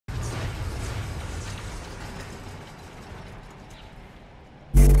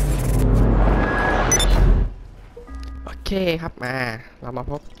เคครับมาเรามา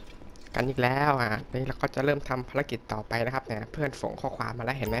พบกันอีกแล้วนี่เราก็จะเริ่มทำภารกิจต่อไปนะครับเนี่ยเพื่อนส่งข้อความมาแ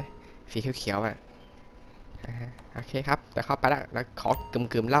ล้วเห็นไหมสีเขียวโอเคครับจะเข้าไปแล้วขอ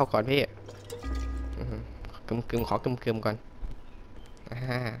กึมเล่าก่อนพี่ขอกึมก่อน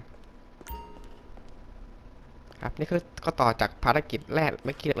ครับนี่คือก็ต่อจากภารกิจแรกเ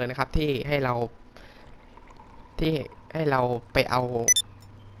มื่อกี้เลยนะครับที่ให้เราไปเอา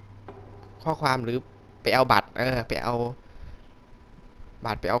ข้อความหรือไปเอาบัตรไปเอา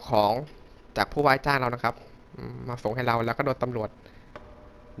บัตรไปเอาของจากผู้ว่าจ้างเรานะครับมาส่งให้เราแล้วก็โดนตำรวจ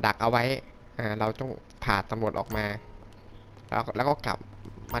ดักเอาไว้เราต้องผ่าตำรวจออกมาแล้วก็กลับ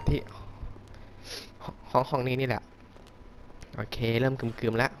มาที่ห้องนี้นี่แหละโอเคเริ่มกึ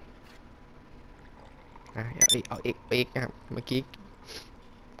มแล้วเอาอีกครับเมื่อกี้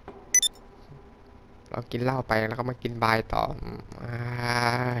เรากินเหล้าไปแล้วก็มากินไวน์ต่อ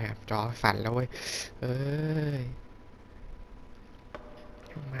จอสั่นแล้วเว้ย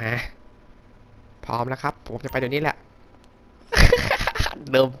มาพร้อมแล้วครับผมจะไปเดี๋ยวนี้แหละ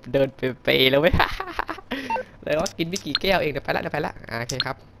เดินไปแล้วเว้ย เลยว่ากินไม่กี่แก้วเองเดี๋ยวไปละโอเคค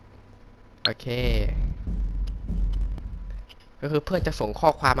รับโอเคก็คือเพื่อนจะส่งข้อ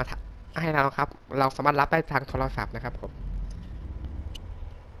ความมาให้เราครับเราสามารถรับได้ทางโทรศัพท์นะครับผม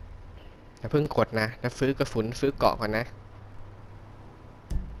อย่าเพิ่งกดนะซื้อกระสุนซื้อเกาะก่อนนะ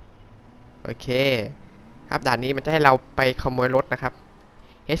โอเคครับด่านนี้มันจะให้เราไปขโมยรถนะครับ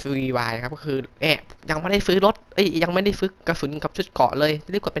SVY ครับก็คือยังไม่ได้ซื้อรถยังไม่ได้ซื้อกระสุนกับชุดเกาะเลย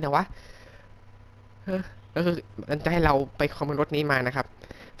รีบกดไปไหนวะก็คือมันจะให้เราไปขโมยรถนี้มานะครับ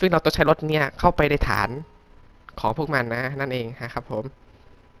ซึ่งเราต้องใช้รถเนี่ยเข้าไปในฐานของพวกมันนะนั่นเองครับผม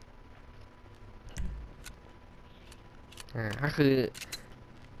ก็คือ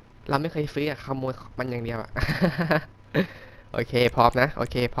เราไม่เคยซื้อขโมยมันอย่างเดียวโอเคพร้อมนะโอ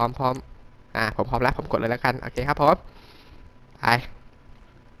เคพร้อมผมพร้อมแล้วผมกดเลยแล้วกันโอเคครับพร้อม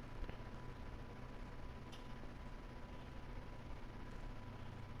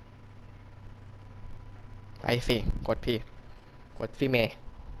ไปสิกดพี่เมย์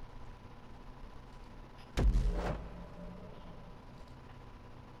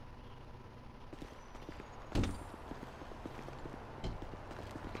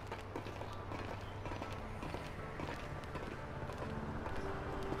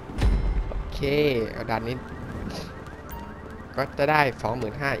โอเคเอาด่านนี้ก็จะได้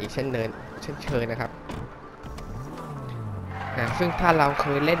 25,000อีกเช่นเคยนะครับซึ่งถ้าเราเค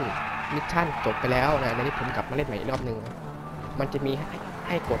ยเล่นมิชชั่นจบไปแล้วนะในนี้ผมกลับมาเล่นใหม่อีกรอบหนึ่งมันจะมีใ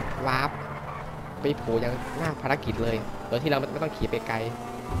ห้กดวาร์ปไปโผล่ยังหน้าภารกิจเลยโดยที่เราไม่ต้องขี่ไปไกล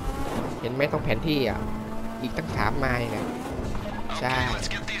เห็นไหมต้องแผนที่อีกตั้ง3 ไมล์นะใช่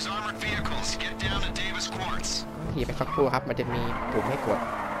ขี่ไปสักครู่ครับมันจะมีปุ่มให้กด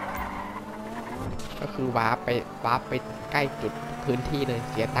ก็คือวาร์ปไปใกล้จุดพื้นที่เลย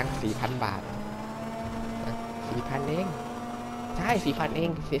เสียตังค์ 4,000 บาท 4,000 เองใช่ 4,000 เอง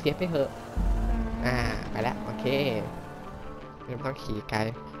เสียไปเถอะไปแล้วโอเคไม่ต้องขี่ไกล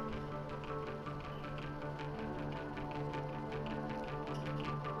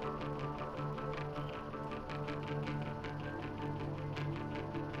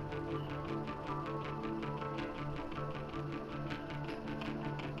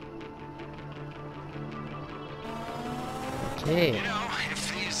โอเค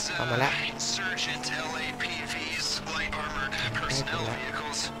เอามาแล้ว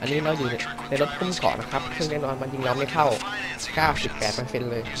อันนี้เราอยู่ในรถคุ้มเกาะนะครับซึ่งแน่นอนมันยิงเราไม่เข้า 98%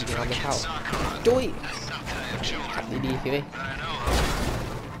 เลยยิงเราไม่เข้าจุ้ยขับดีๆสิเว้ย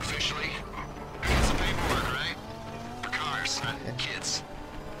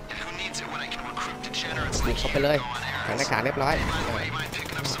บุกเข้าไปเลยใส่หน้ากากเรียบร้อย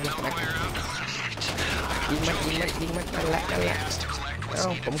ยิงมันนั่นแหละ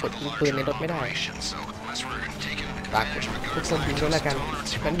ผมกดยิงปืนในรถไม่ได้ฝากทุกคนยิงด้วยแล้วกัน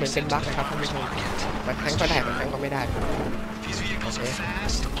มันเหมือนเป็นบั๊กนะครับท่านผู้ชมบางครั้งก็ได้บางครั้งก็ไม่ได้โอเค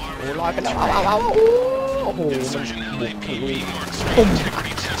โอ้ลอยไปแล้วเอาโอ้โหมันบุกถึงปุ่มยิง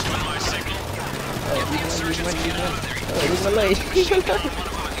มันเลย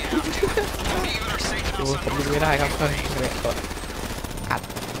ดูผมยิงไม่ได้ครับเนี่ยกดอัด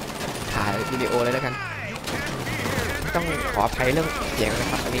ถ่ายวิดีโอเลยแล้วกันต้องขออภัยเรื่องเสียงนะ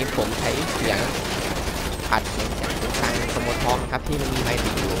ครับอันนี้ผมใช้เสียงอัดเสียงจากทางสมุดทองครับที่มันมีไมค์ติ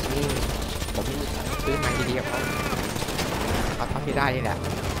ดอยู่นี่ผมซื้อไมค์ดีๆกับเขาเอาเท่าที่ได้นี่แหละ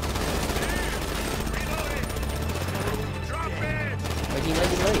ยิงเลย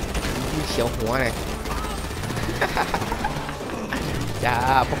ยิงเฉียวหัวเลยจ้า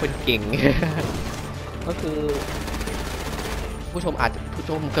เพราะเป็นเก่ง ก็คือผู้ชม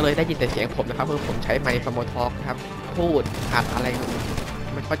ก็เลยได้ยินแต่เสียงผมนะครับเพราะผมใช้ไมค์สมุดทองครับ พูดอัดอะไร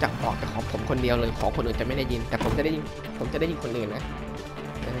มันก็จะออกแต่ของผมคนเดียวเลยของคนอื่นจะไม่ได้ยินแต่ผมจะได้ยินคนอื่นนะ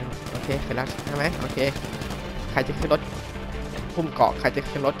โอเคเสร็จแล้วใช่ไหมโอเคใครจะขึ้นรถหุ้มเกาะใครจะ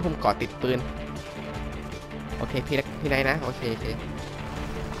ขึ้นรถหุ้มเกาะติดปืนโอเคพี่นายนะโอเค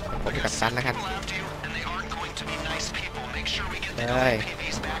ผมกับซันนะครับได้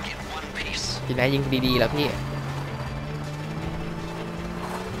พี่นายยิงดีๆแล้วพี่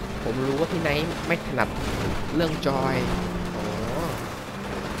ผมรู้ว่าพี่ไนท์ไม่ถนัดเรื่องจอยโอ้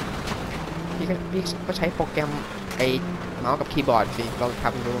พี่ก็ใช้โปรแกรมไอ้เมาส์กับคีย์บอร์ดสิลองท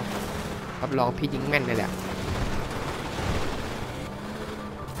ำดูรับรองพี่ยิงแม่นเลยแหละ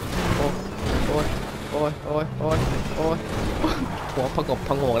โอ้ยหัวผงผ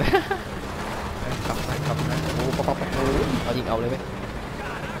งงเลยกลับมาโอ้ป๊อปเอายิงเอาเลยไหม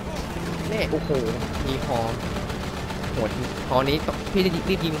นี่โอ้โหมีฮอโหดฮอนี้พี่จะ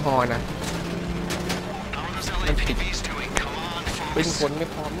รีบยิงฮอนะมันติดเป็นคนไม่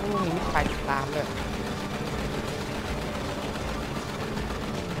พร้อมมีมิตรไฟติดตามเลย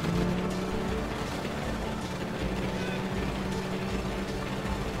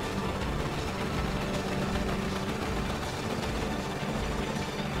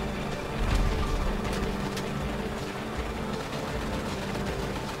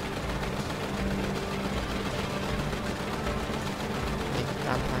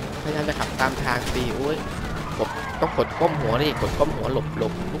พยายามจะขับตามทางตีอุ้ยต้องกดก้มหัวนี่กดก้มหัวหลบลู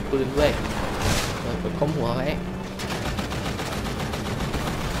กปืนด้วยกดก้มหัวไว้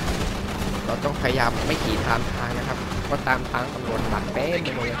เราต้องพยายามไม่ขี่ตามทางนะครับเพราะตามทางตำรวจหลักเต้นไป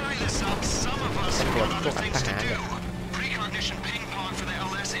หมดเลยตำรวจพวกทหารเนี่ย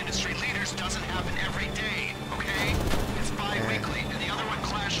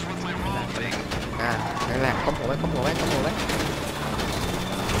นั่นแหละก้มหัวไว้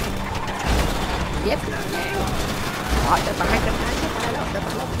เย็ดจะตายแล้วจะต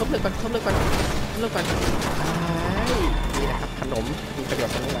ายแล้วทุบเลยก่อนนี่นะครับขนมมีประโยช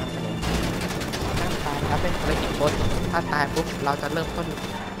น์ตรงนี้นะขนมถ้าตายครับเป็นภารกิจคนถ้าตายปุ๊บเราจะเริ่มต้น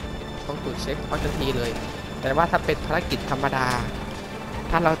ต้องตรวจเช็คพอยต์ทันทีเลยแต่ว่าถ้าเป็นภารกิจธรรมดา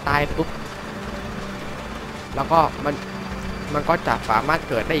ถ้าเราตายปุ๊บแล้วก็มันก็จะสามารถ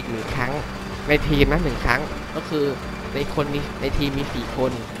เกิดได้อีก1 ครั้งในทีมนะ1 ครั้งก็คือในทีมมี4 ค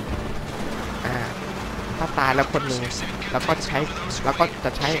นถ้าตายแล้วคนหนึ่งแล้วก็จะใ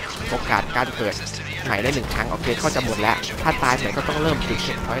ช้โอกาสการเกิดใหม่ได้1 ครั้งโอเคก็จะหมดแล้วถ้าตายใหม่ก็ต้องเริ่มจุดเ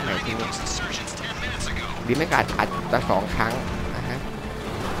ช็คพอยต์ใหม่ทีนี้หรือไม่ก็อาจจะ2 ครั้งนะฮะ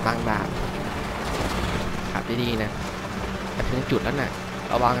บางด่านขับดีๆนะแต่ถึงจุดแล้วน่ะ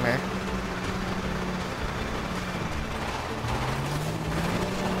ระวังนะ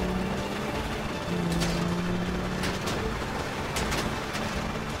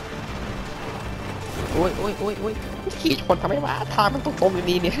โอ้ยขี่ชนทำไมวะทางมันตรงๆ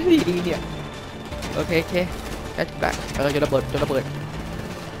ดีเนี่ยดีเนี่ยโอเคจะจุดละจะระเบิด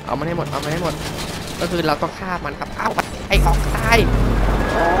เอามันให้หมดก็คือเราต้องฆ่ามันครับอ้าวไอ้ออกตาย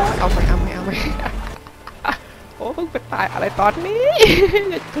โอ้เอาไหมโอ้เพิ่งไปตายอะไรตอนนี้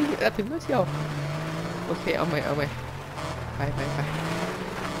ถึงแล้วเชียวโอเคเอาไหมไป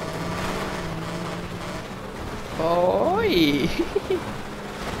โอ้ย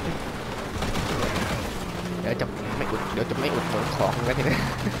เดี๋ยวจะไม่อุดหนุนของกันทีนี้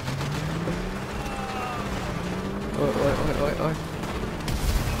โอ้ยเ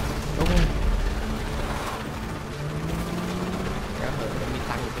ดี๋ยวมี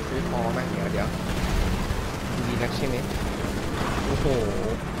ตังค์ไปซื้อพอไหมเดี๋ยวดีนักใช่ไหมโอ้โห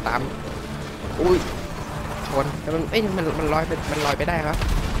ตามอุ้ยชนแต่มันลอยไปได้ครับ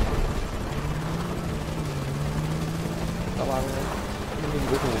ระวัง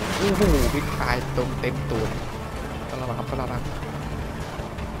โอ้โหบินตายตรงเต็มตูดก็ระวังครับ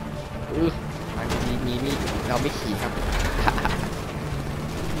อันนี้มีนี่เราไม่ขี่ครับ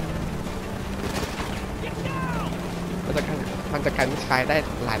มันจะกันชายได้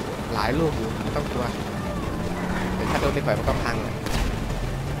หลายลูกอยู่ต้องกลัวแต่ถ้าโดนไปบ่อยมันก็พัง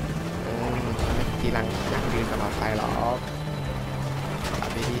ทีหลังอยากยืนตลอดไปหรอขับ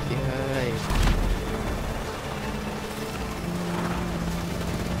ดีๆสิเฮ้ย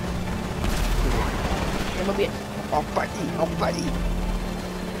มาเบียดออกไปโอ้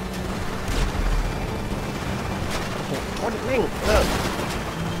โหชนเร่ง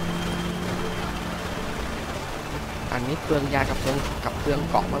อันนี้เปลืองยากับเปลือง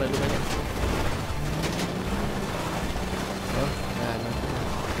เกาะมาเลยรู้ไหมเนี่ย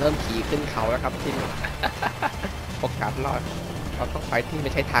เริ่มขี่ขึ้นเขาแล้วครับที่โอกาสรอดเราต้องไปที่ไ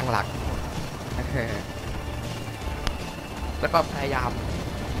ม่ใช่ทางหลักแล้วก็พยายาม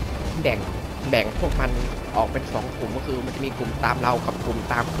แบ่ง แบ่งพวกมันออกเป็น2 กลุ่มก็คือมันจะมีกลุ่มตามเรากับกลุ่ม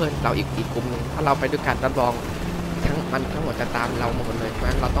ตามเพื่อนเราอีกกลุ่มหนึ่งถ้าเราไปด้วยกันรับรองทั้งหมดจะตามเราหมดเลยเพราะฉะ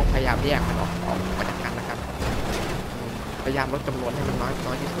นั้นเราต้องพยายามแยกมันออกมาจากกันนะครับพยายามลดจำนวนให้มัน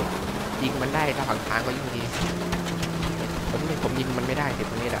น้อยที่สุดยิงมันได้ระหว่างทางก็ยิ่งดีผมยิงมันไม่ได้ติด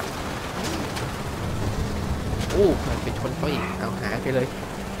ตรงนี้แหละมันเป็นชนเขาอีกเอาหายไปเลย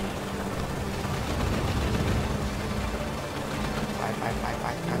ไป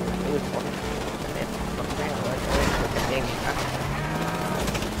กันคนเน็ตคนแม่งเลยคนกันเองอีกครับ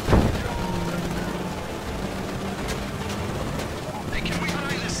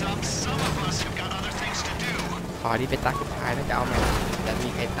ขอที่เป็นตาสุดท้ายน่าจะเอาไหมจะมี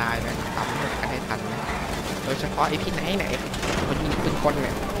ใครตายไหมทำกันให้ทันไหมโดยเฉพาะไอ้พี่ไหนคนยิงปืนกลเ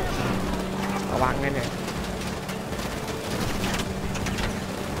นี่ยระวังเนี่ย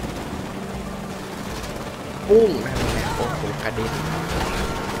ปุ้งนั่นแหละโอ้โหกระเด็น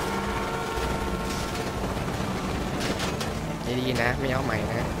ดีนะไม่เอาใหม่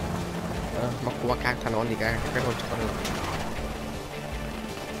นะมากลัวกลางถนนอีกนะเป็นคนชน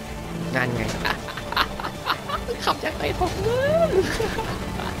นั่นไงขับจากไหนทองเงิน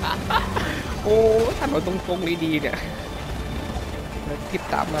โอ้ถนนตรงๆดีเนี่ยติด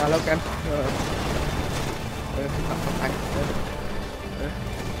ตามมาแล้วกันขับเข้าไป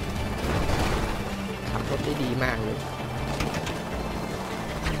ขับรถได้ดีมากเลย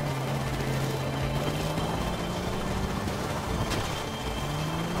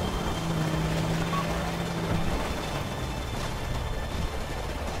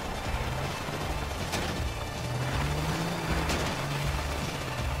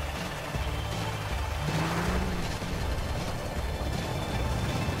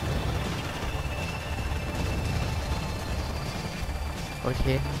โอเค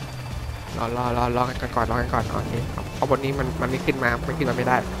รอกันก่อนโอเคเพราะบนนี้มันไม่ขึ้นมาไม่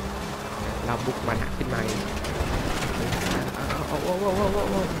ได้เราบุกมันขึ้นมาดี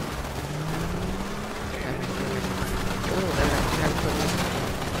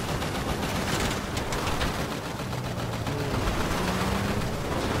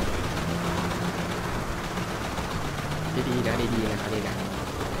นะนะครับนี่นะ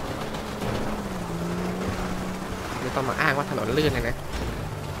ไม่ต้องมาอ้างว่าถนนลื่นเลยนะ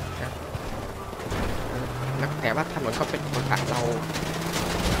แต่ว่าถนนเขาเป็นคนขับเรา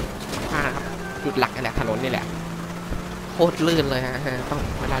ครับจุดหลักนี่แหละถนนนี่แหละโคตรลื่นเลยฮะต้อง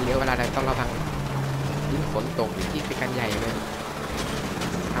เวลาเลี้ยวเวลาอะไรต้องระวังยิ่งฝนตกยิ่งเป็นกันใหญ่เลย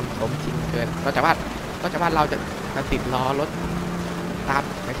ทำสมจริงเกินก็จะว่าเราจะติดล้อรถตาม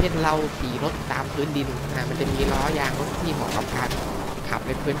ประเทศเราขี่รถตามพื้นดินมันจะมีล้อยางรถที่เหมาะกับการขับใ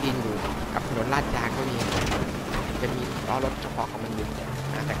นพื้นดินอยู่กับถนนลาดยางก็มีจะมีล้อรถเฉพาะของมันอยู่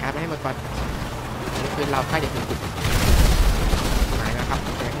แต่การไม่ให้มันก่อนคือเราใกล้จะถึงจุดหมายนะครับจ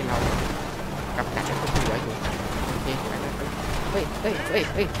ะให้เรากับการจะเหลืออยู่โอเคเฮ้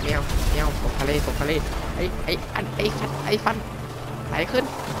ยแมวตกทะเลไอ้ฟันไหลขึ้น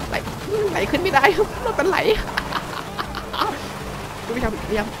ไม่ได้รถมันไหลพยายาม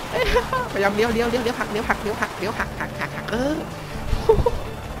เลี้ยวหัก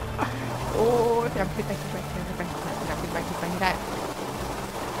โอ้พยายามขึ้นไปไม่ได้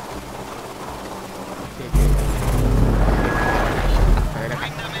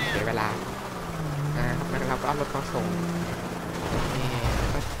เสียเวลาแล้วเราก็เอารถมาส่ง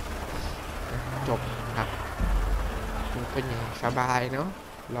จบครับเป็นอย่างสบายเนาะ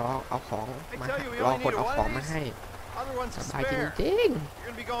รอคนเอาของมาให้สบายจริงๆโ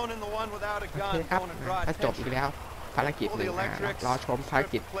อเคครับถ้าจบอีกแล้วภารกิจหนึ่งรอชมภาร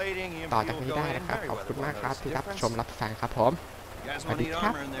กิจต่อจากนี้ได้นะครับขอบคุณมากครับที่รับชมรับฟังครับผมสวัสดีค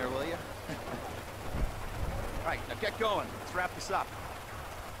รับRight, now get going. Let's wrap this up.